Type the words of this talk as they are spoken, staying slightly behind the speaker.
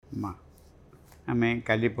माँ आम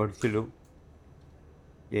काली पढ़ुलु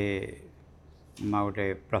जे माँ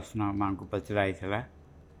गोटे प्रश्न माँ को पचराई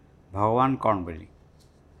भगवान कौन बोली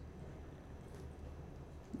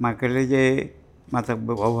माँ कहले जे मत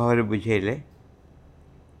बहु भाव बुझेले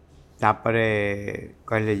तापरे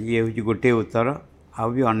कहले ये हूँ गोटे उत्तर आ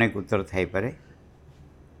भी अनेक उत्तर थाईपे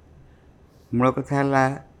मूल कथा है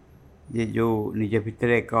जे जो निज भितर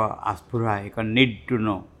एक आस्फुरा एक नीड टू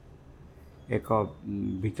नो एक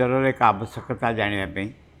भीतर एक आवश्यकता जानापी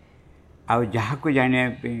आउ जहाँ को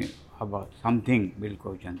जानापी हम समथिंग बिल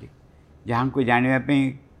कहते जहाँ को जानापी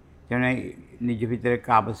जड़े निज भितर एक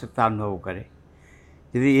आवश्यकता अनुभव करे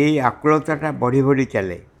यदि यही आकुलताटा बढ़ी बढ़ी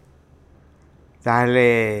चले ताहले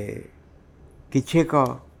किछि एक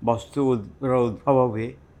वस्तु उद्भव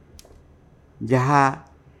हुए जहाँ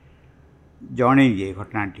जणे दिए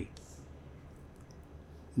घटनाटी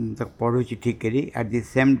तो पढ़ू ठीक करी at the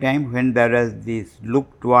same time when there is this look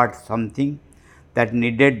towards something that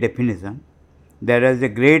needed definition there is a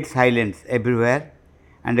great silence everywhere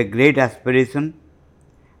and a great aspiration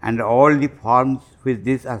and all the forms which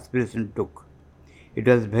this aspiration took. It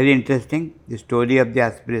was very interesting, the story of the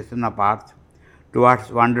aspiration of earth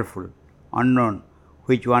towards wonderful, unknown,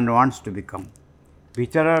 which one wants to become.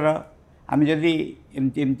 भीतर आम जदि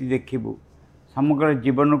एमती एमती देखू समग्र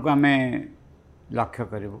जीवन को आम लक्ष्य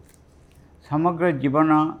करूँ समग्र जीवन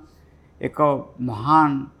एक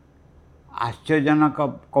महान आश्चर्यजनक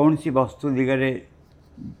कौन सी वस्तु दिगरे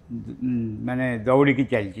माने दौड़ी की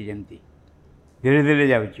चलती जमती धीरे धीरे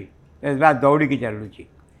जाऊँगी दौड़ी की चलुची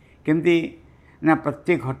केमती ना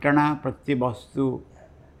प्रति घटना प्रति वस्तु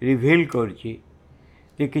रिवील करुच्ची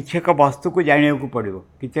किसी एक वस्तु को जाना को पड़ो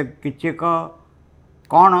किसी एक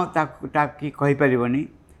कौन ताकि कहीपरनी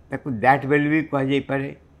दैट वैल्यू भी कहुपे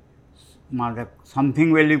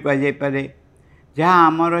समथिंग वैल्यू कहुपे जहाँ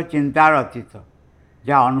आमर चिंतार अतीत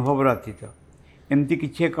जहाँ अनुभव अतीत एमती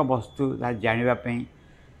किसी एक वस्तु जानापी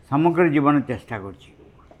समग्र जीवन चेष्टा कर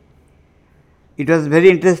it was very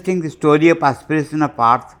interesting the story of aspiration of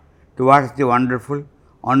earth towards the wonderful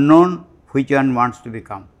unknown which one wants to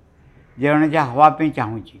become जड़े जहाँ हवापी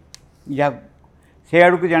चाहूँगी जहाँ से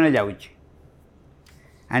आड़ को जड़े जाऊँ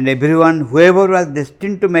and everyone whoever was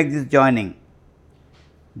destined to make this joining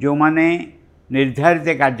जो माने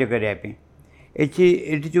निर्धारित कार्य करने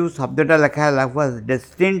ये जो शब्दटा लिखा है was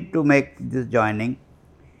destined to make this joining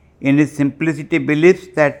in his simplicity believes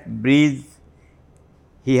that bridge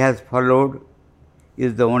he has followed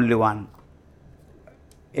is the only one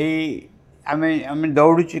आम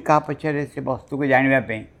दौड़ू क्या पछरे से वस्तु को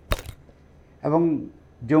जानापी एवं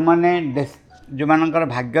जो माने जो मानकर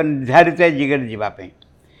भाग्य निर्धारित है जगह जावाई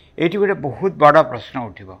ये गोटे बहुत बड़ा प्रश्न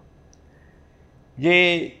उठिब जे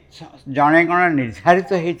जड़े कौन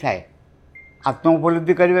निर्धारित होता है आत्म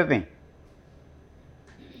उपलब्धि करने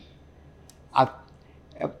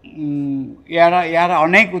यार यार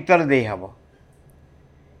अनेक उत्तर दे हम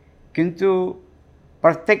किंतु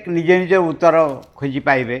प्रत्येक निज निज उत्तर खोजी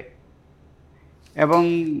पाइबे एवं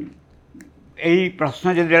यही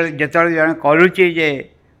प्रश्न जो जड़े करुच्चे जे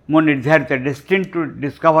मो निर्धारित destine to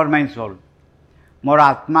discover my soul मोर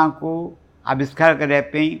आत्मा को आविष्कार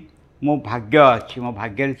करने मो भाग्य अच्छी मो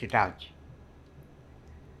भाग्य सीटा अच्छी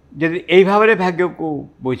जदि यही भाव में भाग्य को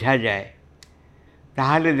बुझा जाए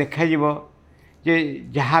ताहले देखा जे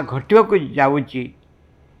जहाँ घटवा को जाऊँगी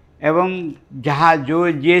एवं जहाँ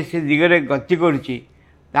जो जे से दिगरे गति करुच्ची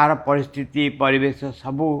तार परिस्थिति परिवेश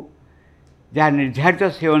सबू जहाँ निर्धारित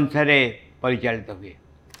से अनुसार परिचालित हुए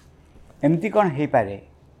एमती कौन हो पारे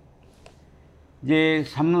जे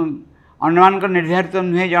अन्यमान निर्धारित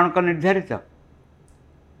नुहे जनक निर्धारित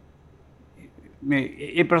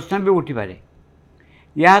ये प्रश्न भी उठी पारे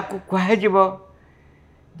या कह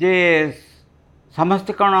जे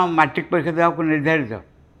समस्त कौन मैट्रिक परीक्षा देवा को निर्धारित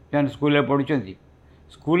जो स्कूल पढ़ुं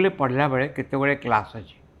स्कूल पढ़ला बेले केते गुड़े क्लास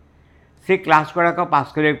अच्छी से क्लास गुड़ाक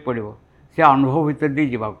पास करा पड़ो से अनुभव भीतर दी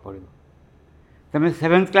जावाक पड़ो तुम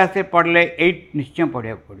 7th क्लास पढ़ले 8 निश्चय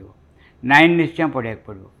पढ़ा पड़ो 9 निश्चय पढ़ा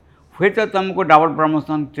पड़ो हे तो तुमको डबल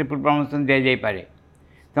प्रमोशन ट्रिपल प्रमोशन दि जापे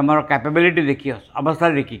तुम कैपेबिलिटी देखी अवस्था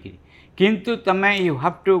देखिकी किंतु तुम you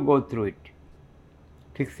have to go through it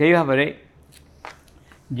ठीक से भाव में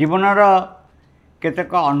जीवनर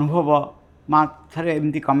केतक अनुभव माँ थे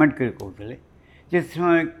एमती कमेंट कर कहते जे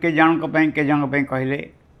के जन कहले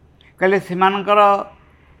कहले से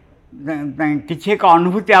किसी एक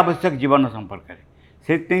अनुभूति आवश्यक जीवन संपर्क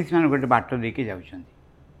से गोटे बाट देके जाऊँ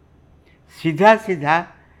सीधा सीधा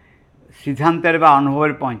सिद्धांत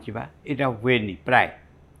अनुभव पहुँचवा यहाँ हुए प्राय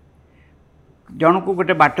जन को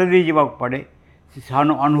गोटे बाट दे जावाक पड़े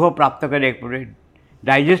अनुभव प्राप्त करा पड़े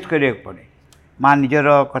डाइजेस्ट करा पड़े माँ निजर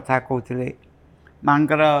कथा कहते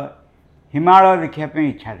माँकर हिमालय देखापी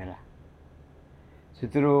इच्छा था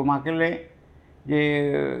से माँ कहले जे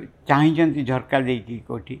चाहती झरका देकी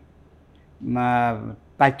कौटी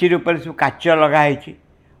पाचेरी उपर सब काच लगाई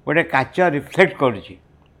गोटे काच रिफ्लेक्ट करुच्ची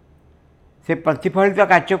से प्रतिफलित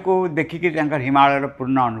काच को देखिक हिमालय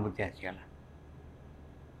पूर्ण अनुभूति आसीगला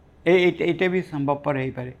ये भी संभवपर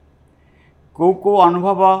हो पारे कौ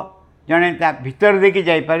अनुभव जड़े भीतर देखी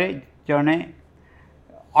जापे जड़े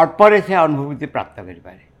अल्परे से अनुभूति प्राप्त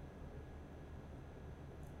करें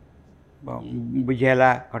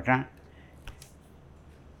बुझीगला घटना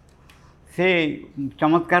से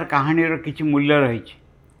चमत्कार कहानी किसी मूल्य रही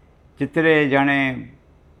जितने जड़े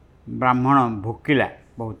ब्राह्मण भोकिला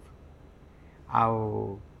बहुत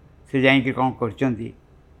आउ से जाकि कौन कर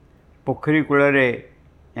पोखरी कूल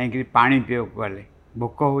जा पानी पीवा गले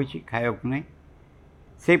भोक हो खाया नहीं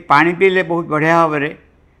से पानी पीले बहुत बढ़िया भाव में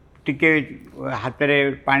टिके हाथ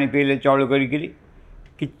में पानी पीले चौल करी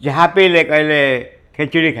जहाँ पीले कहले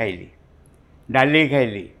खेचड़ी खाइली डाली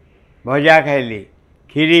खाइली भजा खाइली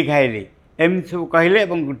खीरी खाइली एम सब कहले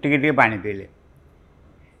टिके पानी पीले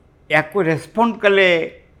या रेस्पॉन्ड कले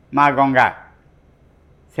माँ गंगा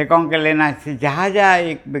से कौन कले ना से जहाँ जहाँ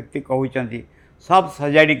एक व्यक्ति कहते सब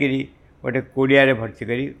सजाड़ी करी गोटे कोड़िया भर्ती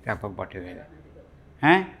करी पठेदे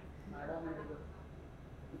हैं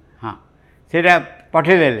हाँ से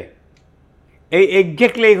पठेदेले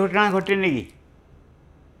एक्जाक्टली ये घटना घटेनि कि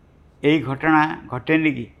यही घटना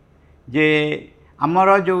घटेनि कि जे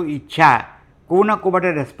आमर जो इच्छा कौ ना कौ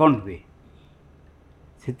बाटे रेस्पॉन्ड हुए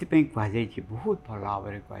से कहुई बहुत भल भाव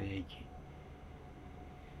में कहुई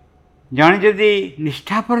जड़े जदि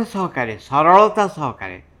निष्ठापर सहकारे सरलता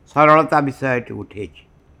सहकारे सरलता विषय उठे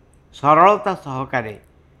सरलता सहकारे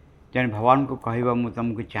जन भगवान को कहबा मु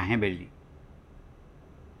तुमको चाहे बेली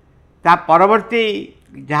ता परवर्ती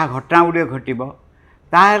जहाँ घटना गुड़े घटब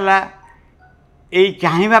ताला यही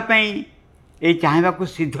चाहवाई ये चाहवा को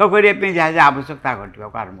सिद्ध करने जहाँ जहाँ आवश्यकता घटवा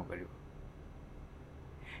को आरंभ कर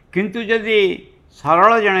किंतु जदि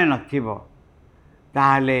सरल जड़े नथिबो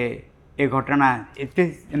ताहले ए घटना एते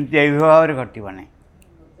एमती भाव में घटब ना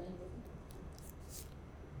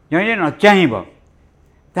जड़े न चाहब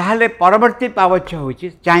ताहले परवर्ती पावच्छ हो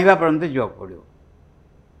चाहवा पर्यंत जा पड़ो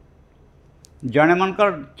जड़े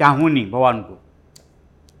मनकर चाहूनी भगवान को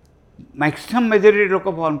मैक्सिमम मेजोरिटी लोक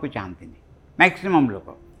भगवान को चाहती मैक्सिमम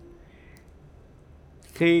लोक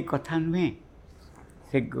से कथा नुहे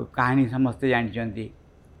से कहानी समस्ते जानते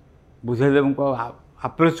बुद्धदेव को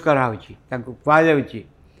अप्रोच कराऊँगी कहुच्छी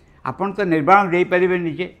आपन तो निर्वाण दे पारे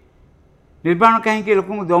निजे निर्वाण कहीं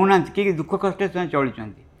लोक दौना कि दुख कष्ट से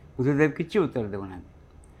चलते बुद्धदेव किसी उत्तर देना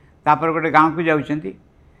तापर गोटे गाँव को जाऊँच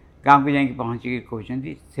गाँव को जाकि पहुँचिक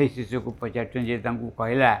कहते से शिशु को पचार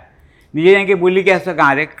कहला निजे जाकि बुलिक आस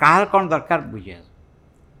गाँव में कहाँ कौन दरकार बुझी आस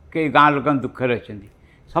कई गाँव लोक दुखरे अच्छा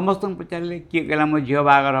समस्त पचारे किए कहला मो झील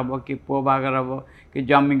बागर हम कि पुओ बागर हम कि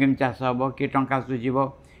जमी केम चाष हम कि टंका सुझीब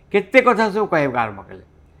केते कथा सब कह आरम्भ कले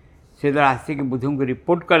से दर आसिक बुद्ध को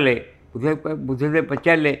रिपोर्ट कले बुद्धदेव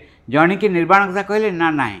पचारे जड़े कि निर्वाण कथा कहले ना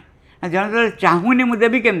ना जड़े चाहूनी मुझे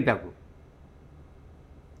देवी केमता को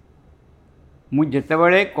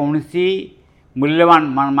मुझे कौन सी मूल्यवान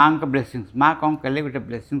माँ का ब्लेसिंग्स माँ कौन कले गोटे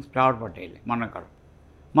ब्लेसिंग्स फ्लावर पठेले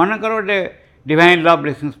मनकर गोटे डिवाइन लव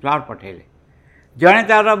ब्लेसिंग्स फ्लावर पठेले जड़े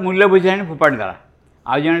तार मूल्य बुझानी फोपाड़ी देला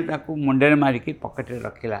आ जड़े मुंडे मारिकी पकेट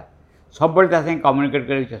रखला सब साथ कम्युनिकेट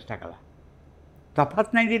कर चेष्टा कला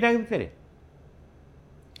तफात नहीं दीटा भितर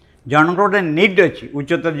जनकर गोटे नीड अच्छी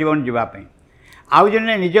उच्चतर जीवन जावाई आउ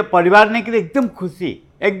जड़े निज परिवार नहीं एकदम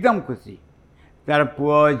खुशी तार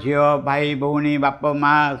पुओ झील भाई भौणी बाप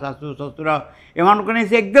माँ शाशु ससुर एमान नहीं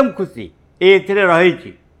से एकदम खुशी ये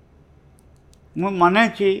रही मन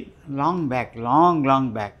अच्छी लंग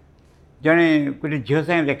बैक जड़े गोटे झील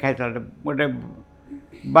सागे देखा गोटे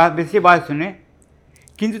बेसी बयस नुहे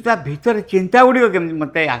किंतु ता भीतर चिंता गुड़िक केमती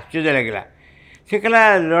मत आश्चर्य लगे से कहला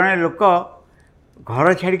जड़े लोक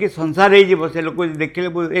घर छाड़ी संसार हो से लोक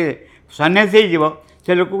देखिले सन्यासी हो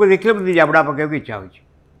से लोक को देखिले मुझे जाबड़ा पकड़ इच्छा हो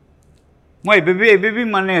मुझे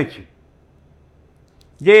मन अच्छी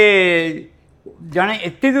जे जड़े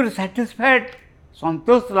एत दूर साटिस्फाइड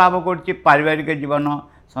संतोष लाभ कर पारिवारिक जीवन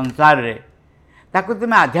संसार रे ताको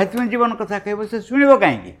तुम आध्यात्मिक जीवन कथा कह से शुणव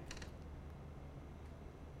कहीं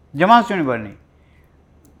जमा शुणवनी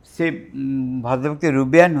से भद्रभक्ति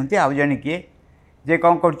रुबिया नुहति आउ जड़े किए जे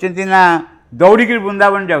कौन करना दौड़िक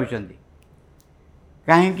वृंदावन जाऊँच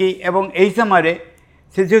कहीं यही समय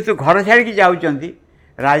से जेहेतु घर छाड़ी जाऊँच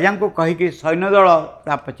राजा को कहीकि सैन्य दल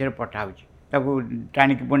ता पछे पठाऊँ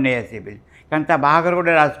टाणिक पुणी नहीं आसे कारण ता बाहागर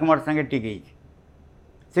गोटे राजकुमार संगे टिके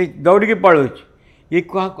से दौड़िक पलाऊँ ये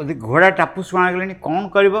कह घोड़ा टापू शुणा गले कौन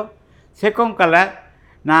कर से कौन कला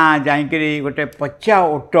ना जाकि गोटे पचा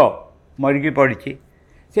ओट मरिकी पड़ी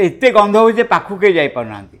से एत गंध हो पाखु कहीं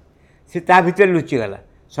जापारना सी ता भर लुचिगला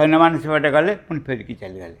सैन्य मान से बाटे गले पुणी फेरिकी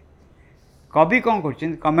चलीगले कवि कौन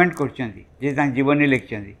कर कमेंट कर जीवनी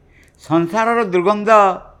लिखिं संसार दुर्गंध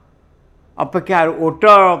अपेक्षा ओट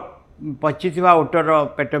पची ओटर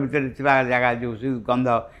पेट भितर जगह जो गंध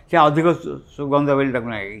से अधिक सुगंध बोली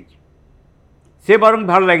लगे से बर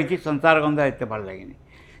भल लगी संसार गंध एत भल लगे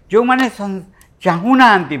जो मैंने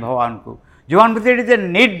चाहूना भगवान को जो मान प्रति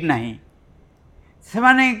नीड ना से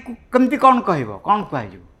माने कमती कौन कह कौन कह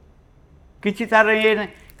कि तार ये ना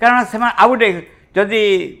कारण से आउ गोटे जदि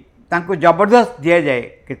जबरदस्त दि जाए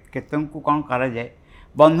केत को कौन करा जाए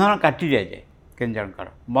बंधन काटी दि जाए के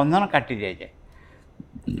जनकर बंधन काटी दि जाए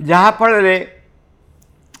जहाँफल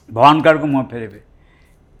भगवान को मुँह फेरबे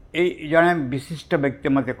ये जड़े विशिष्ट व्यक्ति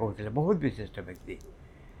मत कहते बहुत विशिष्ट व्यक्ति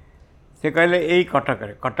से कहले यही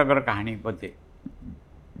कटकर कहानी बोधे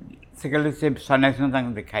से कहले से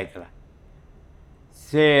सन्यासी देखाई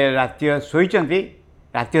से राति शोचती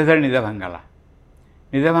राति अधर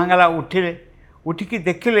निद भांगला उठिले उठिकी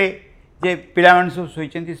देखिले जे पिला सब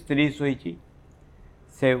शोचती स्त्री शोची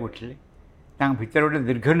से उठिले भीतर गोटे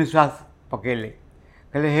दीर्घ निश्वास पकड़े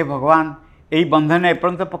कहले हे भगवान यही बंधन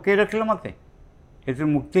एपर्यंत पकई रखिले मत ये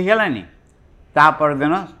मुक्ति होगानी ता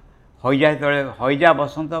परदिन हईजा तले हईजा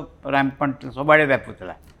बसंत रामपंट सबुआड़े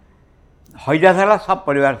व्यापुला हईजा था सब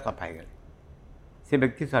परिवार सफाई गले से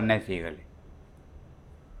व्यक्ति सन्यासी गले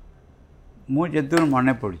मुझे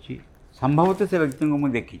मन पड़ी संभवतः से व्यक्ति को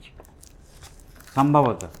मुझे देखी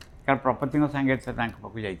संभवतः कारण प्रपति सांगे से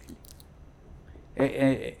पाक जाइए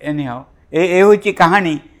एनी हाउ ये हूँ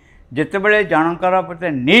कहानी जितेबाला जनकर प्रति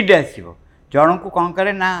नीड आसो जन को कौन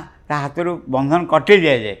करे ना ता हाथ बंधन कटे दि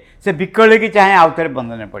जाए से विकल कि चाहे आउ थे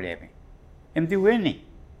बंधन पड़े एमती हुए नहीं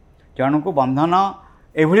जन को बंधन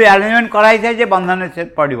एभली आरेंजमेंट कराई बंधन से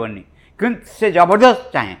पड़ोनी कि से जबरदस्त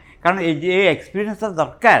चाहे कारण ये एक्सपीरियंस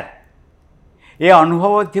दरकार ये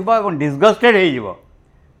अनुभव थी डिस्गस्टेड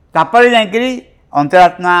होपर जाकि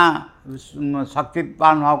अंतरात्मा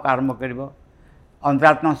शक्तिवान भाव आरंभ कर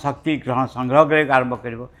अंतरात्मा शक्ति ग्रहण संग्रह कर आरंभ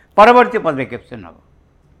कर परवर्ती पदक्षेप से नब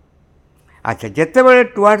अच्छा जिते बड़े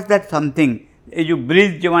टुवर्ड्स दैट समथिंग ये जो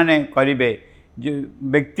ब्रिज जो मैंने करेंगे जो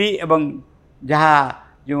व्यक्ति एवं जहाँ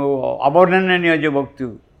जो अवर्णनीय जो वस्तु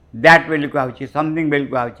दैट बेल कहुच्छी समथिंग बेल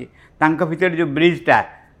कहुच्छी भीतर जो ब्रिजटा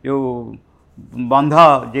जो बंध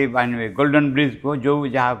जे मानवे गोल्डन ब्रिज को जो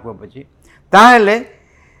जहाँ को पचे ताहले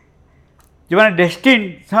जो मैंने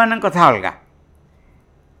डेस्टिन से कथा अलग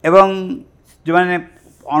एवं जो मैंने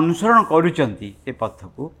अनुसरण करुँच पथ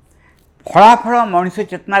को फलाफल मनुष्य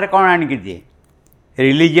चेतनार कौन आणिक दिए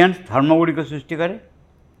रिलीजियंस धर्म गुड़िक सृष्टि करे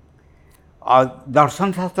और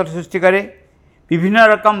दर्शन शास्त्र सृष्टि करे विभिन्न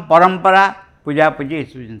रकम परंपरा पूजा पूजी ये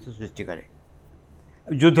सब जिन सृष्टि करे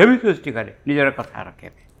युद्ध भी सृष्टि करे निजर कथा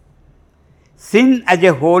रखे seen as a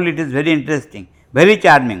whole it is very interesting very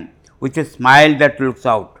charming with a smile that looks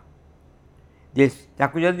out जे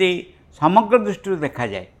ताकू जदि समग्र दृष्टि देखा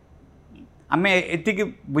जाए आम एति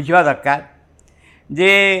बुझा दरकार जे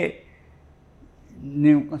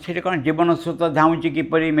से कौन जीवन स्रोत धाऊँच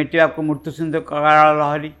किपर मेटा को मृत्यु सिंधु काल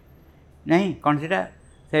लहरी नहीं कौन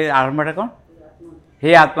से आरंभटा कौन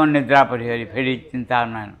हे आत्मनिद्रा परिहरी फेरी चिंता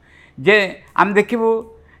मान जे आम देखू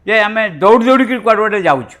जे आम दौड़ दौड़ कर कड़े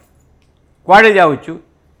जाऊँ कड़े जाऊँ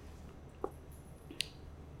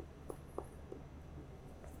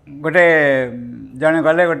गोटे जड़े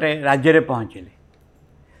गले गोटे राज्य पहुँचले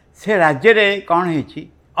से राज्य कौन है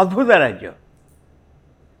अद्भुत राज्य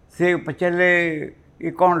से पचारे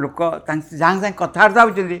ये कौन लोक जहाँ साथ कथबार्ता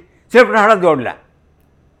होती से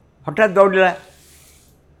हठात दौड़ला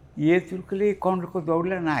ये कहले कौन लोक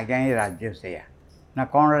दौड़ला ना आज्ञा ये राज्य से ना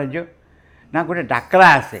कौन राज्य ना गोटे डाकरा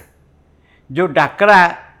आसे जो डाकरा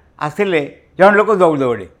आसिले जन लोक दौड़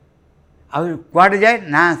दौड़े आड़े जाए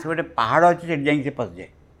ना से गोटे पहाड़ अच्छे से जाए पशि जाए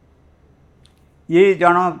ये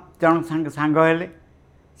जन सांग हेले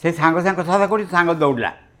से सांग सांग कथा कर सांग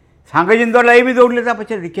दौड़ला सांग जिन दौड़ा ये भी दौड़े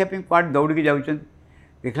पचे देखापी कड़े दौड़ जाऊँ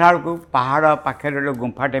देखला बेलू पहाड़ पाखे गोटे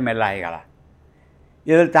गुंफाटे मेला होगला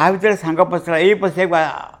ये ता भर सांग पशा ये पशा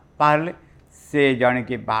बाहर से जड़े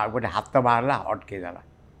कि गोटे हाथ बाहर अटकईदेला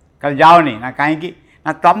कल जाओनी ना कहीं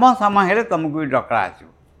ना तुम समय हेले तुमको भी डकरा आसो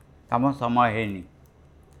तुम समय है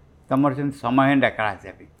तुम से समय डकरा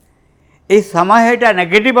आसपी ये समय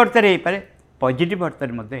नेगेटिव अर्थर हो पाए पॉजिटिव अर्थर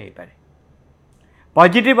हो पाए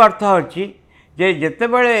पॉजिटिव अर्थ अच्छी जे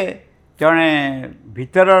जितेबाला जड़े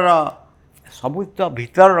भीतर सबू तो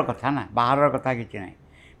भीतर कथा ना बाहर कथा कि ना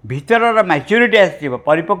भीतर मैच्योरिटी आसो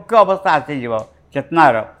परिपक्व अवस्था आसीज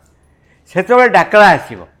चेतनार से डाकरा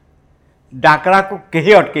आसो डाकरा को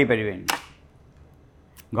कहीं अटकई पारे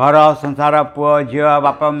घर संसार पुओ झी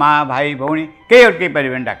बापा माँ भाई भौणी कहीं अटकई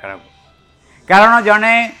पारे डाकरा को कारण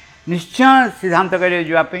जड़े निश्चय सिद्धांत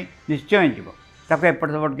करवाई निश्चय जीव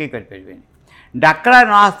एपट सेपट कहीं करें डाकरा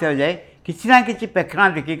न आसते जाए किसी ना कि पेखना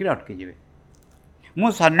देखिक अटकी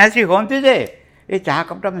मु सन्यासी हमें जे ये चाह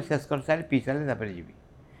कपटा मैं शेष कर सारे पी सारे जी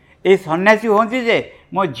ये सन्यासी हमें जे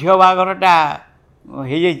मो झी बागरटा हो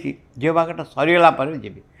झी बागटा सरीगला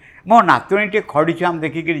जी मो नातुणी टे खड़ी छुआ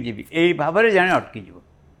देखिक जी यही भाव में जड़े अटकी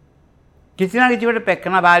किसी ना कि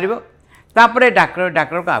पेखना बाहर डाक्टर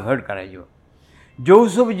डाक्टर को आभोड कर जो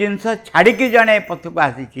सब जिनस छाड़ी जड़े पथ को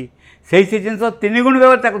आसी से जिनस 3 गुण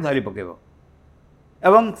व्यवहार धरी पकेब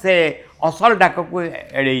एवं से असल डाक को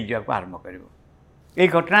एड़े जावाक आरंभ कर ये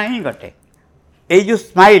घटना ही घटे यो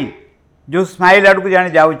स्माइल आड़ को जड़े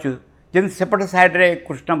जाऊँ जमी सेपट साइड्रे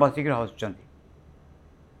कृष्ण बसिक हसुँच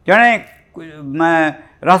जड़े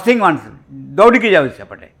रसिंग वन दौड़ के जाऊ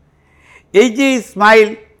सेपटे ये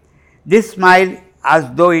स्माइल दिस स्माइल आज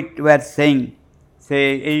दो इट वे आर सेइंग से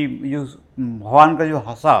जो भगवान का जो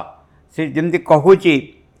हस से जमी कहूँ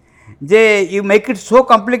जे you make it so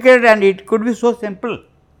complicated and it could be so simple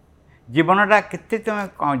जीवनटा केते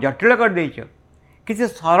तुम जटिल कर देछ किसी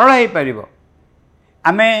सरल हो पार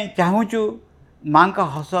आम चाहूँ माँ का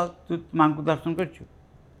हस तू माँ को दर्शन कर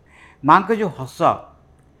माँ का जो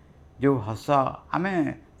हस आम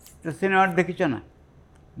सिनेमा देखीच ना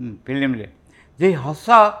फिल्म जे हस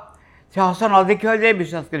से हस न देखा जाए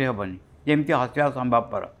विश्वास कर हेनी जमी हसवा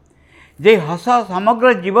संभवपर जे हस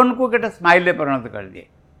समग्र जीवन को गोटे स्माइल परिणत कर दिए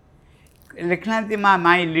लिखना माँ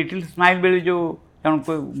माई लिटिल स्माइल बेले जो जन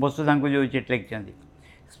वसुधा को जो चिट लिखिं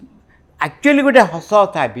एक्चुअली गोटे हस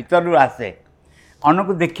था भितर आसे अन्न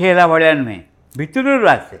को देखला भाया नुहे भितर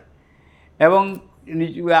आसे एवं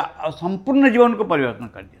संपूर्ण जीवन को परिवर्तन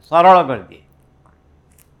कर दिए सरल कर दिए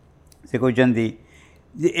से कहते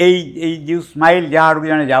जो स्माइल जहाँ को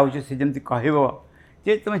जन जाऊँ से जमी कह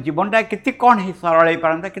तुम जीवनटा के कौन है सरल हो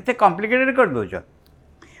पारता के कॉम्प्लिकेटेड कर दौच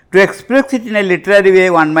to express it in a literary way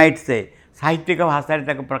one might say साहित्यिक भाषा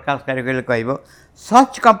प्रकाश कर कह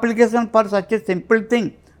such complication for such a simple thing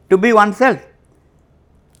to be oneself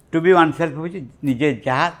हूँ निजे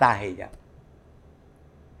जहाँ ता हो जा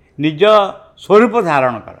निज स्वरूप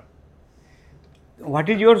धारण कर व्हाट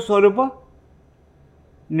इज योर स्वरूप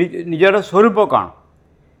निजर स्वरूप कौन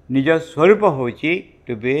निज स्वरूप हूँ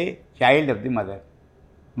to be a child of the mother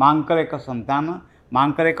माँ एक संतान माँ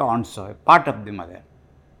एक अंश है पार्ट ऑफ द मदर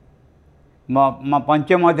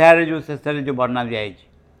पंचम अध्याय जो शेष जो वर्णना दिखाई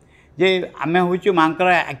जे आम हूँ माँ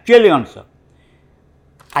एक्चुअली अंश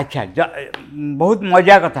अच्छा बहुत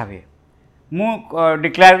मजा कथा भी मु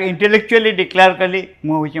डिक्लेयर इंटेलेक्चुअली डिक्लेयर कली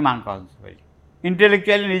मुझे माँ का अंश बोली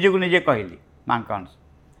इंटेलेक्चुअली निजे को निजे कहली माँ का अंश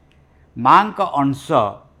माँ का अंश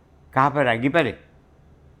क्या पर रागी पारे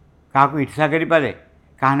क्या ईर्षा करें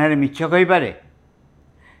क्या मिछ कहीपे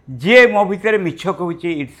जी मो भितर मिछ कहूँ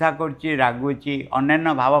ईर्षा कर रागुची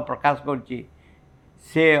अन्य भाव प्रकाश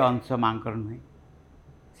करे अंश माँ नुहे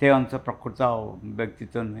से अंश प्रकृत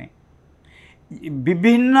व्यक्तित्व नुहे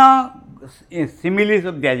विभिन्न सिमिली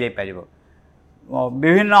सब दि जापर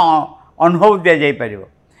विभिन्न अनुभव दि जापर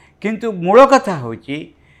किंतु मूल कथा हूँ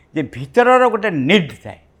जे भीतर गोटे नीड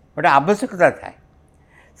थाए गोटे आवश्यकता थाए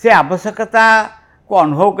से आवश्यकता को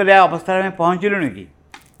अनुभव कर अवस्था में पहुँचलुनि कि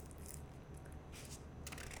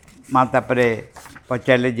माँ तापरे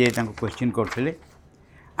पचारे जे क्वेश्चन करते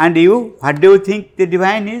and you what do you think the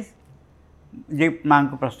divine is जे माँ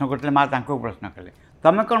को प्रश्न करते माँ तांको प्रश्न कले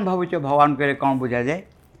तमें कौन भावुच भगवान को कौन बुझा जाए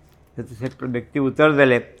से व्यक्ति उत्तर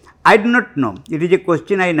देले I do not know it is a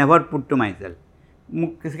question I never put to myself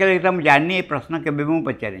मुझे जानी ये प्रश्न केवे भी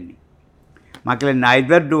पचारे माँ कहले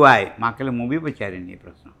नाइदर डू आई माँ कहले मुझे पचारे ये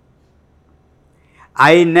प्रश्न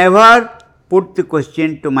I never put the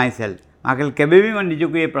question to myself माँ कहले केवे भी मैं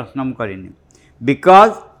निजक ये प्रश्न मुझे करनी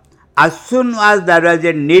because as soon as there was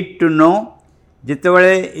a need to know जितेबाला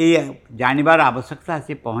ये जानवर आवश्यकता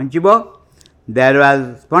से पहुँचब there was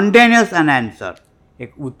spontaneous an answer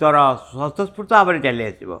एक उत्तर स्वतःस्फूर्त भाव में चली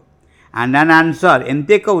आसो एंड एन आंसर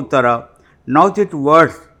एमती एक उत्तर नॉट इट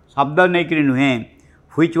वर्ड्स शब्द नहीं नुहे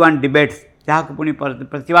व्हिच वन डिबेट्स जहाँ पुणी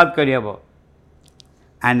प्रतिवाद करहब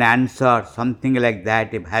and answer something like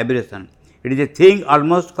that a vibration it is a thing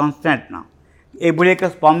almost constant ना ये एक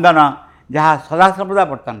स्पंदन जहाँ सदा सर्वदा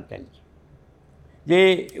बर्तमान चली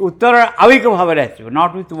जे उत्तर आउ एक भाव में आस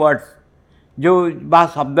नॉट विथ वर्ड्स जो बा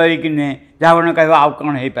शब्द कि नुहे जहाँ गोटे कह आउ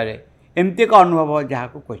कौन हो पारे एमती एक अनुभव जहाँ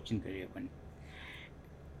को क्वेश्चन कर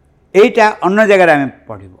यहीटा अन्य जगह आम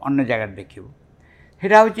पढ़ू अन्य जगह देखू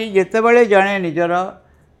सेटा हूँ जितेबाला जड़े निजर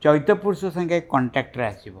चैत्य पुरुष संगे कंटाक्ट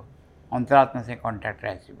आसो अंतरात्मा से कंटाक्ट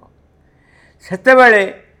आसो सेतेबेले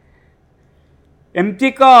एमती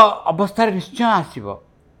एक अवस्था निश्चय आसब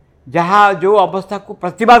जहाँ जो अवस्था को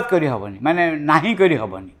प्रतिवाद करी हबनी माने नाही करी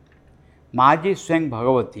हबनी। माँ जी स्वयं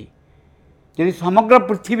भगवती यदि समग्र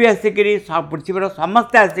पृथ्वी आसिक पृथ्वीर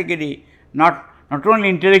समस्ते आसिक नट ओनली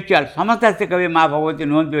इंटेलेक्चुअल समस्ते आसिक कहे माँ भगवती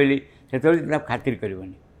नुहतु बोली से खातिर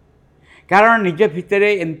करनी कारण निज भितर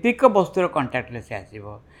एमती एक वस्तुर कंटाक्ट से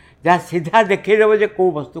आसो जहाँ सीधा देखईदेव जे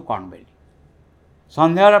कौ वस्तु कौन बोली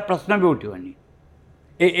सन्देहर प्रश्न भी उठबनी।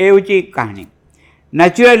 ये हूँ कहानी।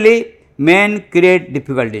 नेचुरली मेन क्रिएट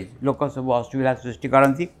डिफिकल्टीज लोक सब असुविधा सृष्टि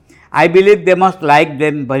करती। I believe they must like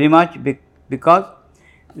them very much because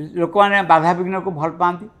लोक मैंने बाधा विघ्न को भल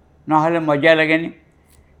पाती ना मजा लगे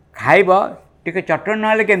खाइब टे चटणी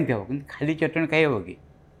ना केमती हम कि खाली चटणी खाई हे कि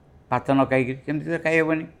भात न खाई तो खाई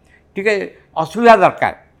हेनी टे असुविधा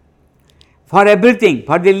दरकार। For everything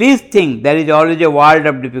for the least thing there is always a world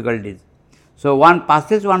of difficulties so one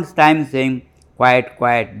passes one's time saying quiet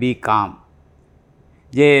quiet be calm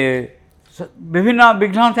जे विभिन्न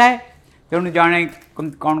विघ्न थाए तेणु जड़े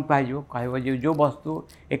कौन कह जो वस्तु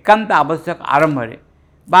एकांत आवश्यक आरंभ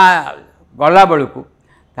बा गला बेलू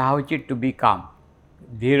ताहूँ टू बी काम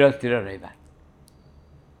धीर स्थिर रहा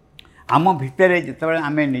आम भितर जिते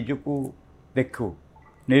आम निजको देखू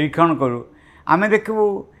निरीक्षण करूँ आम देखू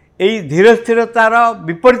यही धीर स्थिरतार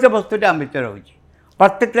विपरीत वस्तुटी आम भर हो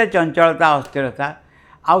प्रत्येक चंचलता अस्थिरता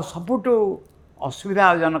आउ सबुठ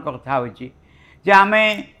असुविधाजनक कथा हो आम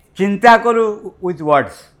चिंता करूँ विथ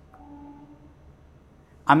वर्ड्स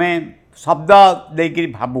आम शब्द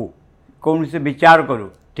देकर भावु कौन से विचार करूँ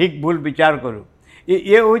ठीक भूल विचार करूँ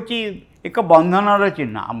ये हूँ एक बंधनर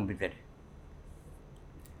चिन्ह आम भितर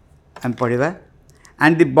आम पढ़ा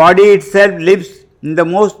and the body itself lives in the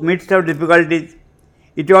most midst of difficulties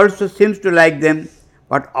it also seems to like them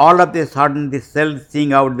but all of the sudden the self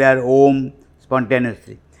sing out there Om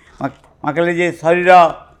spontaneously कहले जे शरीर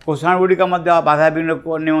कोषाण गुड़िक बाधा विघ्न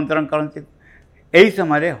को निमंत्रण करते यही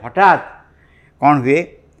समय हठात कौन हुए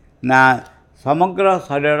ना समग्र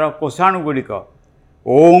शरीर कोषाणु गुड़िक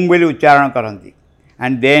ओम बोली उच्चारण करती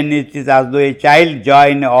and then it is as though a child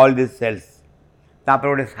joy in all this cells तापर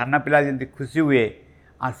गोटे सान पिला जमी खुशी हुए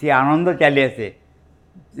सी आनंद चली आसे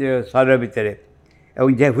शरीर भितर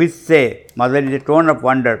जे which says mother is a tone of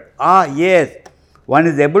wonder yes one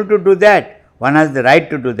is able to do that one has the right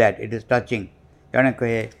to do that it is touching जड़े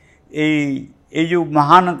कहे ये जो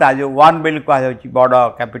महानता जो वन बेल कह बड़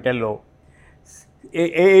कैपिटल ओ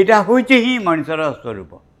यहाँ हूँ ही मनुष्यर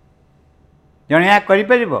स्वरूप जड़े यहाँ कर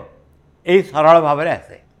सरल भाव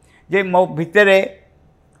आसे जे मो भितर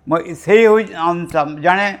से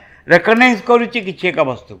जड़े रेकग्नाइज करुच्ची कि एक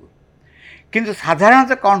वस्तु को किंतु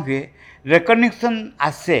साधारणतः कौन हुए रेकग्निशन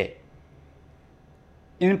आसे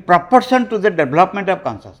in proportion to the development of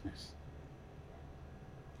consciousness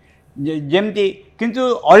जमती किंतु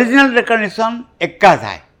ओरिजिनल रेकग्निशन एका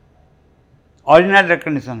थाए ओरिजिनल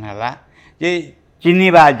रेकग्निशन है जे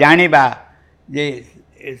चिन्हवा जानिबा जे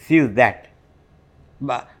सी इज दैट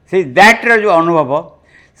से दैट्र जो अनुभव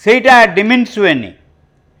सेटा डिमिन्स हुए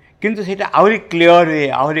किंतु सेटा आहरी क्लीयर हुए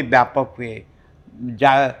आहरी व्यापक हुए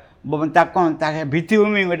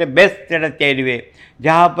भित्तिभूमि गोटे बेस से तैयारी हुए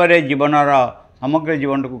जहाँपर जीवनर समग्र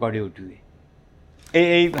जीवन को गढ़ी उठे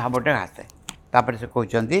यही भावटा आसे तापर से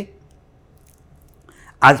कहते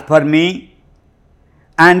as for me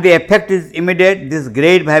and the effect is immediate this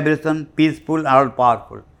great vibration peaceful and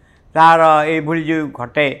powerful तार ये जो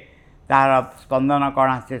घटे तार स्पंदन कौन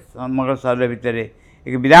आसे समग्र शरीर भितर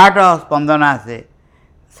एक विराट स्पंदन आसे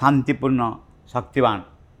शांतिपूर्ण शक्तिवान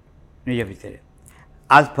निज भितर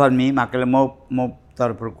आज फॉर मी माकले मो मो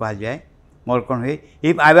तरफ कह जाए मोर कौन हुए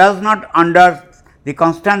if I was not under the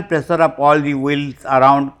constant pressure of all the wills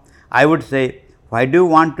around I would say why do you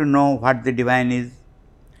want to know what the divine is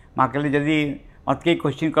माँ कहले जदि मत कहीं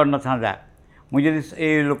क्वेश्चन कर न था मुझे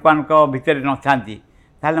ये लोक भितर न था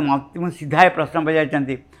मत सीधा प्रश्न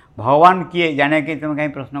पचार भगवान किए जाने कि तुम कहीं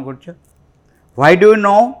प्रश्न कर why do you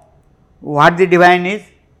know what the divine is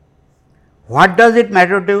what does it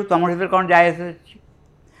matter to you तुम सहित कौन जाए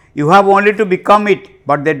you have only to become it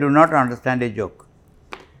but they do not understand a joke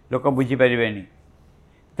लोक बुझीपारे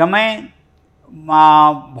तुम्हें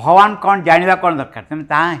भगवान कौन जाना कौन दरकार तुम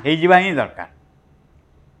ताजा ही दरकार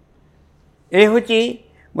ये हूँ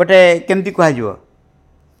गोटे केमती कह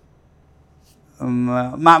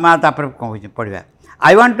माँ तापर कौन पढ़ा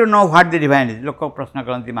I want to know what the divine is लोक प्रश्न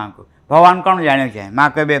करती माँ को भगवान कौन जाना चाहे माँ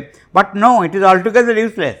कहे but no it is altogether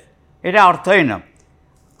useless यहाँ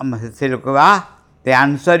अर्थहीन से लोक they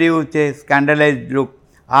answer you say scandalise look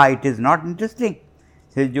it is not interesting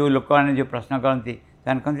से जो लोक मैंने जो प्रश्न करती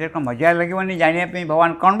कहते मजा लगे जानापी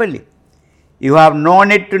भगवान कौन बोली you have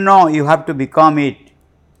known it to know, you have to become it.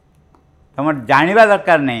 तुम जानिबा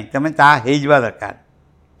दरकार नहीं, तुम ता हेइजबा दरकार।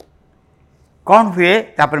 कौन हुए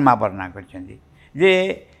तापर माँ वर्णना करछंदी जे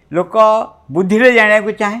लोक बुद्धि जाना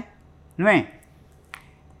को चाहे नुहे,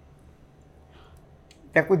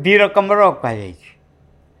 ताकू दी रकम कह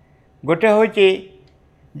गोटे हूँ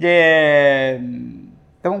जे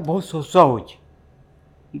तुम बहुत शोष हो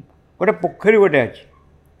गोटे पोखरी गोटे अच्छी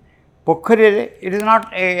पोखरी it is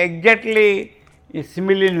not exactly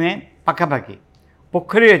simile नुहे पाखापाखि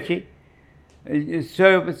पोखरी अच्छी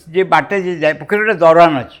जे बाटे जे जाए पोखरी गोटे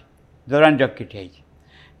दौरान अच्छी दौरान जगकी ठे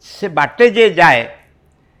से बाटे जे जाए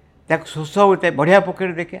ताक शोष होता है बढ़िया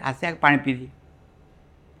पोखरी देखे आसे पानी पी दिए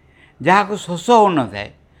जहाँ को शोष हो न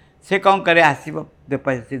थाए से कौन करे आसब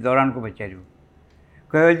से दौरान को पचार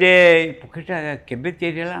कह जे पोखरीटा केबे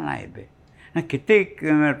तैयारी है ना एबे ना केते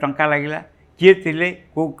टंका लगिला किए थिले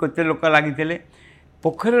को केते लोक लगी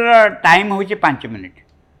पोखरीर टाइम हूँ 5 मिनिट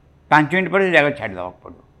 5 मिनिट पर जगह छाड़ देवा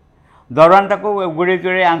पड़ो दौरान तक गुड़े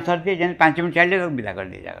गुड़े आंसर दिए जैसे 5 मिनिट छाड़े विदा कर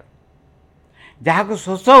दिए जगह जहाँ को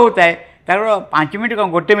शोष होता है तार 5 मिनिट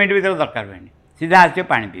कौन गोटे मिनिट भी दरकार हुए सीधा आस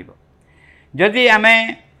पा पीब जदि आम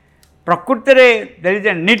प्रकृति में there is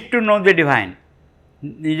a need to know the divine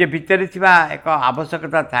निजे भितर एक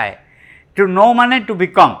आवश्यकता थाए टू नो माने टू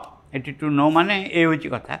बिकम ये टू नो माने ये हूँ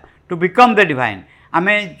कथा टू बिकम द डिवाइन आम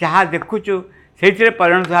जहाँ देखुचु से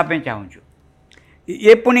परिणत होगापी चाहूँ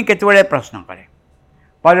ये पुणी केतबेले प्रश्न करे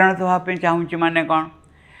परिणत होगापी चाहूँ माने कौन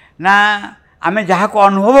ना आम जहाँ को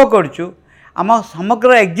अनुभव करचु आम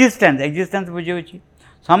समग्र एक्जिस्टेंस बुझे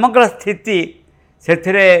समग्र स्थिति से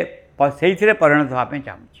परिणत होगापी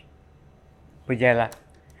चाहूँ बुझेगा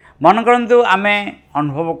मन करंतु आम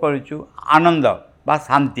अनुभव करुचु आनंद बा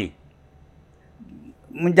शांति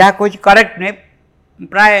जहाँ कह करेक्ट नहीं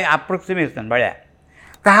प्राय अप्रोक्सीमेसन भाया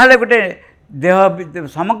ताहले गोटे देह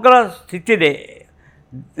समग्र स्थिति रे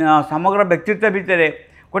समग्र व्यक्तित्व भितर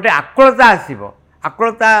गोटे आकुलता आसब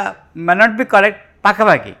आकुलता मे नॉट बी करेक्ट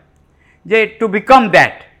पाखापाखि जे टू बिकम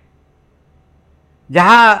दैट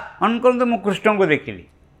जहाँ मन करंतु मु कृष्ण को देखिली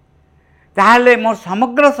ताहले मोर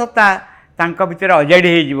समग्र सत्ता तांका भितर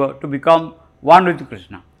अजाड़ी हो to become one with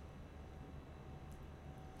Krishna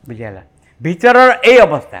बुझेगा भीतर ये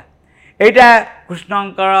अवस्था यहाँ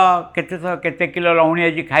कृष्णकर केते किलो लहुणी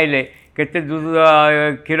आज खाइले केते दूध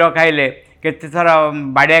क्षीर खाइले केते थर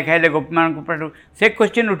बाड़िया खाइले गोपी मान से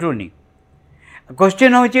क्वेश्चन उठुनी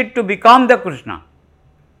क्वेश्चन हूँ टू बिकम द कृष्ण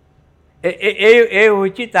ए हूँ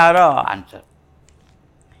तार answer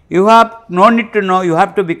you have no need to know you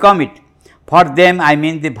have to become it For them, I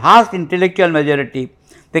mean the vast intellectual majority,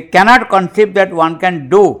 they cannot conceive that one can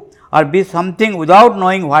do or be something without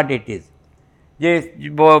knowing what it is. जे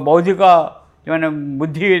बौद्धिक जो मैंने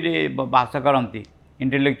बुद्धि बास करती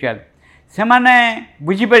intellectual से माने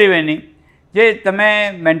बुझीपर जे तुम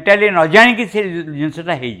मेंटाली न जाणी से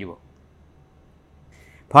जिनसा हो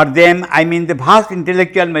for them I mean the vast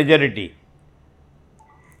intellectual majority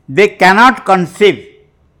they cannot conceive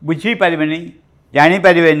बुझीपर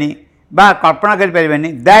जानीपर बा कल्पना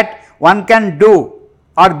करें that one can do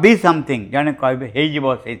or be something जड़े कहे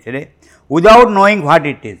हो without knowing what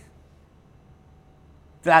it is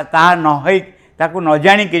ताकू न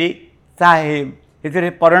जाणिक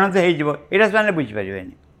परिणत हो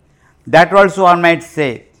बुझीपर that also one might say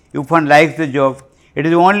you fun likes the joke it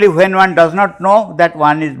is only when one does not know that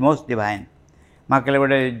one is most divine माँ कहले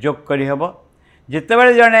गोटे जोक करहब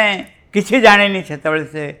जितेबाला जड़े किसी जाने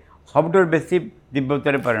से सबुठ बेसी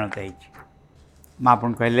दिव्यतर परिणत माँ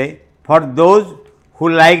आपन कहले for those who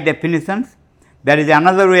like definitions that is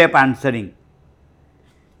another way of answering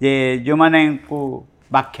जे जो माने को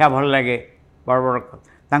व्याख्या भल लगे बड़ बड़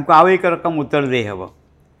तांको आउ एक रकम उत्तर दे हेब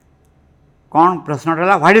कौन प्रश्न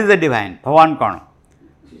है व्हाट इज द डिवाइन भगवान कौन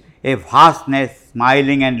a vastness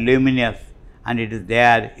smiling and luminous and it is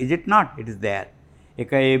there is it not it is there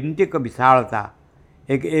एक एमती एक विशालता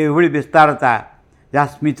एक एभली विस्तारता जहाँ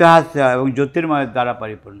स्मितहास्य और ज्योतिर्मय द्वारा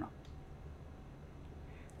परिपूर्ण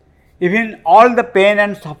even all the pain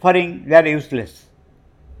and suffering they are useless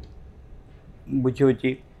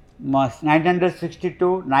बुझे 1962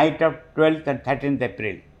 night of 12th and 13th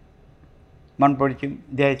April मन पड़ी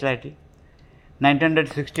दिखाई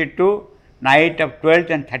 1962 night of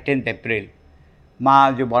 12th and 13th April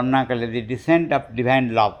माँ जो वर्णना कले the descent of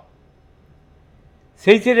divine love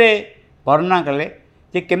से वर्णना कले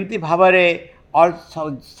जे केमती भाव ऑल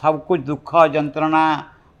सब कुछ दुख जंत्रणा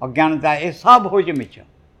अज्ञानता ये सब हूँ मिछ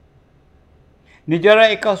निजर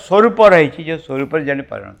एक स्वरूप रही जो स्वरूप जन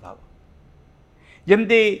परिणत हम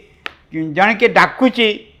जमती जन के डाकुची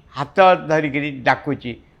हाथ धरिक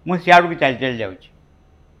डाकुची मुझे सियाड़ को चल चल जाऊँ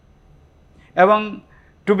एवं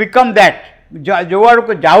टू बिकम दैट जो आड़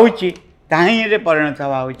को जाऊँगी ताही परिणत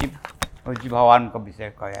हवा हूँ भगवान को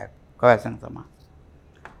विषय कहया समा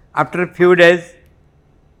after few days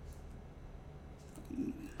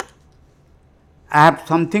I have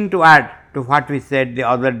something to add to what we said the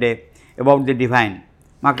other day about the divine.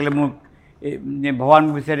 माँ कहले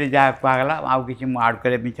भगवान विषय जहाँ कहला आउ कि आड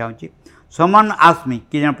करने चाहूँगी. Someone asked me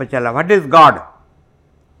कि जन पचारा what is God?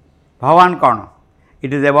 भगवान कौन?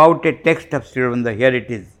 It is about a text of Sri Aurobindo. Here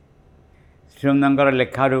it is. Sri Aurobindoଙ୍କର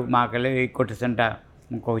लेखारू माँ कहले ये कोटेशनटा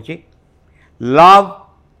मु कहूँ love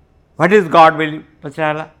what is God बोली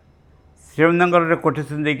पचारा Sri Aurobindoଙ୍କର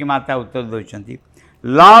कोटेशन देकी माता उत्तर दौरान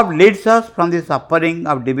love leads us from the suffering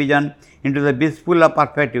of division into the blissful of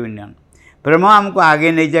perfect union. प्रेम आमको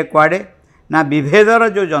आगे नहीं जाए कुआड़े ना विभेदर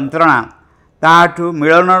जो जंत्रणा ताठू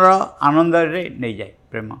मिलनर आनंद रे नहीं जाए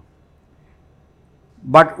प्रेम.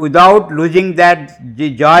 But without losing that the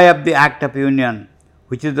joy of the act of union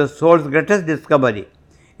which is the soul's greatest discovery.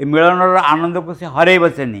 ए मिलनर आनंद को से हरे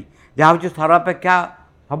बसेनी जहाँ हूँ सर्वापेक्षा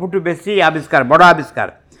सबुठू बेसी आविष्कार बड़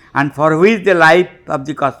आविष्कार and for which the life of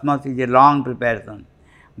the cosmos is a long preparation.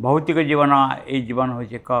 भौतिक जीवन ये जीवन हूँ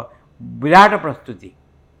एक विराट प्रस्तुति.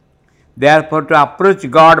 Therefore to approach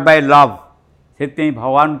God by love से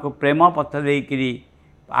भगवान को प्रेम पथ देकरी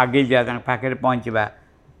आगे जा पाखे पहुँचवा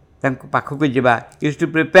पाखक जावा is to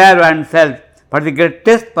prepare oneself for the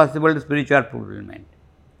greatest possible spiritual fulfillment.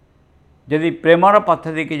 यदि प्रेमर पथ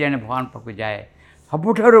देकी जाने भगवान पाक जाए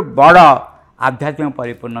सबुठारु बड़ आध्यात्मिक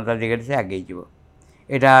परिपूर्णता दिगरे से आगे जीव.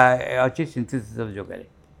 यहाँ अच्छी सिंथेसिस ऑफ योगा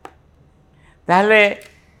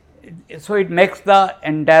ताहले so it makes the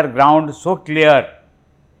entire ground so clear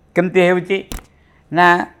केमती होची ना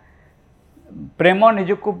प्रेम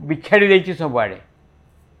निजको बिछाड़ी देछि सबआडे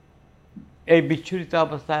ए विच्छुरित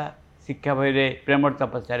अवस्था शिक्षा बही रे प्रेम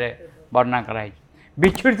तपस्या रे वर्णना कराई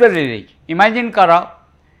विच्छुरित दे देछि. इमेजिन कर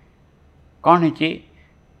कौन होची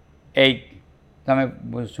ए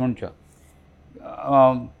तमे सुनछ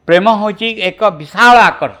प्रेम हूँ एक विशाल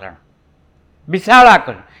आकर्षण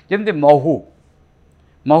जमती महू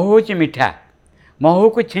हूँ मीठा महू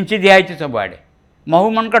को छिंची दिखाई सबुआड़े महू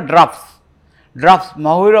मन ड्रप्स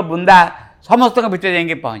महूर बुंदा समस्त भितर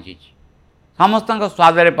जाइए पहुँची समस्त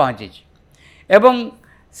स्वाद पहुँची एवं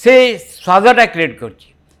से स्वादटा क्रिएट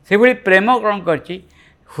कर प्रेम कौन कर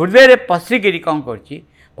हृदय पशिकी कौन कर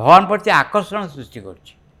भगवान प्रति आकर्षण सृष्टि कर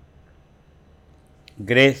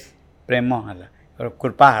ग्रेस प्रेम है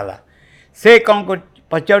कृपा है से कौन कर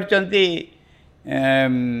पचारुंट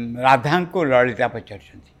राधा को ललिता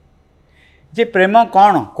पचारुंट जे प्रेम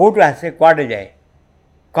कौन कौटू आसे कुआडे जाए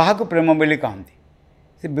क्या प्रेम बोली कहती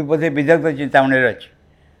से बोधे विदग्ध चिंतामणि अच्छे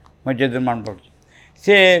मुझे मन पड़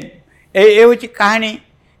से ये हूँ कहानी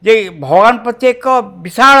जे भगवान प्रति एक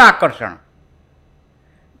विशाल आकर्षण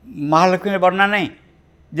महालक्ष्मी वर्णना नहीं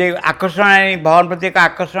जे आकर्षण भगवान प्रति एक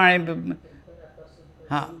आकर्षण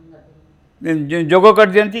हाँ जोग कर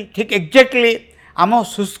दियंती ठीक एक्जाक्टली आम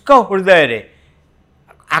शुष्क हृदय रे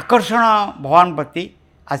आकर्षण भगवान प्रति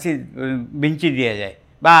आसी बिंची दिया जाए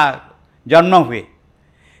बा जन्म हुए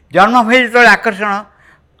जो आकर्षण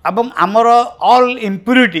एवं आमर ऑल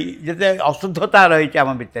इम्प्यूरिटी जिते अशुद्धता रही आम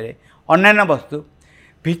भितर अन्य वस्तु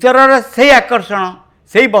भीतर से आकर्षण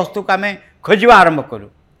से वस्तु को आम खोजा आरंभ करूँ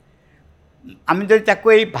आम जो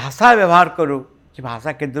भाषा व्यवहार करूँ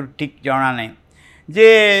भाषा के ठीक जना नहीं जे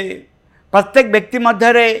प्रत्येक व्यक्ति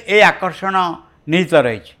मध्य ये आकर्षण निहित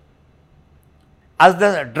रही आज the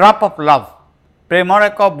drop of love Premiere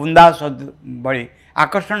एक बुंदा भली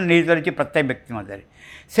आकर्षण निहित रही प्रत्येक व्यक्ति मध्य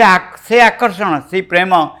से आकर्षण से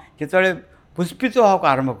प्रेम जो पुष्पित होगा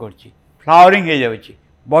आरंभ कर फ्लावरिंग हो जाऊँगी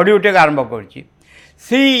बड़ी उठे आरंभ कर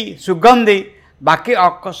सुगंधि बाकी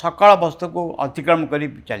सकल वस्तु को अतिक्रम कर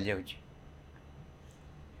चली जाऊँगी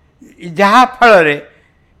जहाँ फल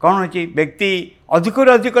कौन हो व्यक्ति अधिक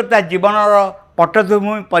अधिक जीवन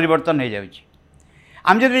पटभूमि परिवर्तन हो जाऊँगी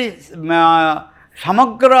आम जब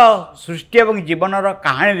समग्र सृष्टि एवं जीवन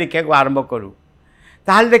कहानी देखा आरंभ करूँ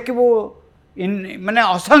ताल देखू माने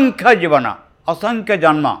असंख्य जीवन असंख्य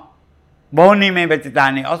जन्म बहुनी में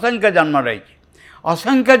व्यतीतानी असंख्य जन्म रही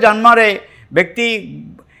असंख्य जन्म रे व्यक्ति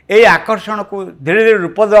ये आकर्षण को धीरे धीरे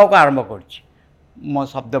रूप देवा आरंभ कर मो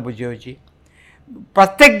शब्द बुझी हो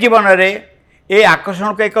प्रत्येक जीवन रे ये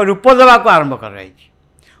आकर्षण को एक रूप देवा आरंभ कर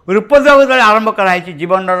रूप देवा आरंभ कराई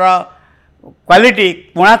जीवन क्वालिटी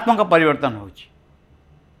गुणात्मक परिवर्तन हो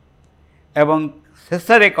एवं शेष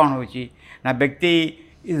कौन हो व्यक्ति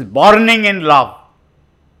इज बर्निंग इन लव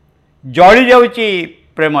जली जाऊँगी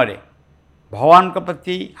प्रेम भगवान के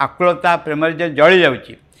प्रति आकुलता प्रेम जो जली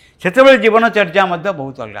जाऊँगी से जीवनचर्या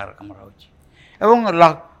बहुत अलग रकम रोचे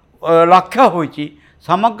लक्ष्य हो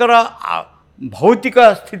समग्र भौतिक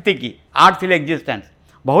स्थिति की आर्थफुल एक्जिस्टेंस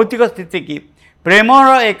भौतिक स्थिति की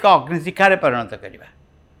प्रेमर एक अग्निशिखार परिणत करवा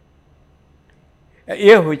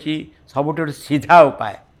ये हूँ सबुठ सीधा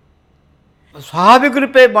उपाय। स्वाभाविक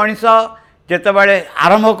रूपे मनीष जितेबाला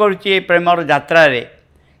आरंभ करुच्ची प्रेमर यात्रा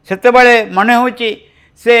सेतेबाला मन हो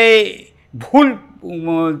से भूल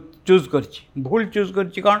चूज कर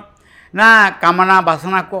कौन ना कामना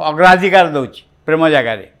वासना को अग्राधिकार दौर प्रेम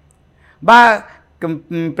जगार बा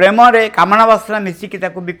प्रेम रे कामना वासना मिसिकी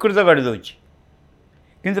विकृत कर दौर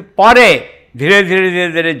किंतु परे धीरे धीरे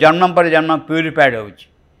धीरे धीरे जन्म पर जन्म प्यूरिफाइड हो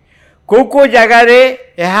कौ जगार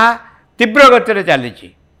यह तीव्र गति चली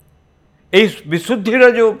विशुद्धि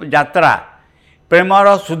जो यात्रा प्रेमर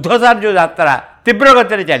शुद्धतार जो यात्रा तीव्र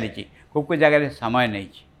गति चली कौ जगार समय नहीं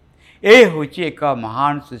ये हूँ एक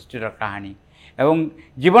महान सृष्टिर कहानी एवं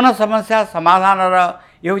जीवन समस्या समाधान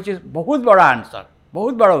ये हूँ बहुत बड़ा आंसर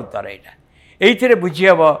बहुत बड़ा उत्तर यहाँ ये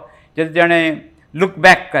बुझीहब जब जड़े लुक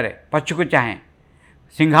बैक करे पछकू चाहे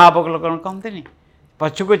सिंहावलोकन कहते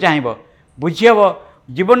पछकू चाहब बुझीहब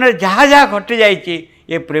जीवन में जहाँ जहाँ घटी जाए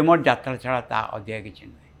ये प्रेम यात्रा छड़ा ता अधिक किसी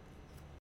नुहे।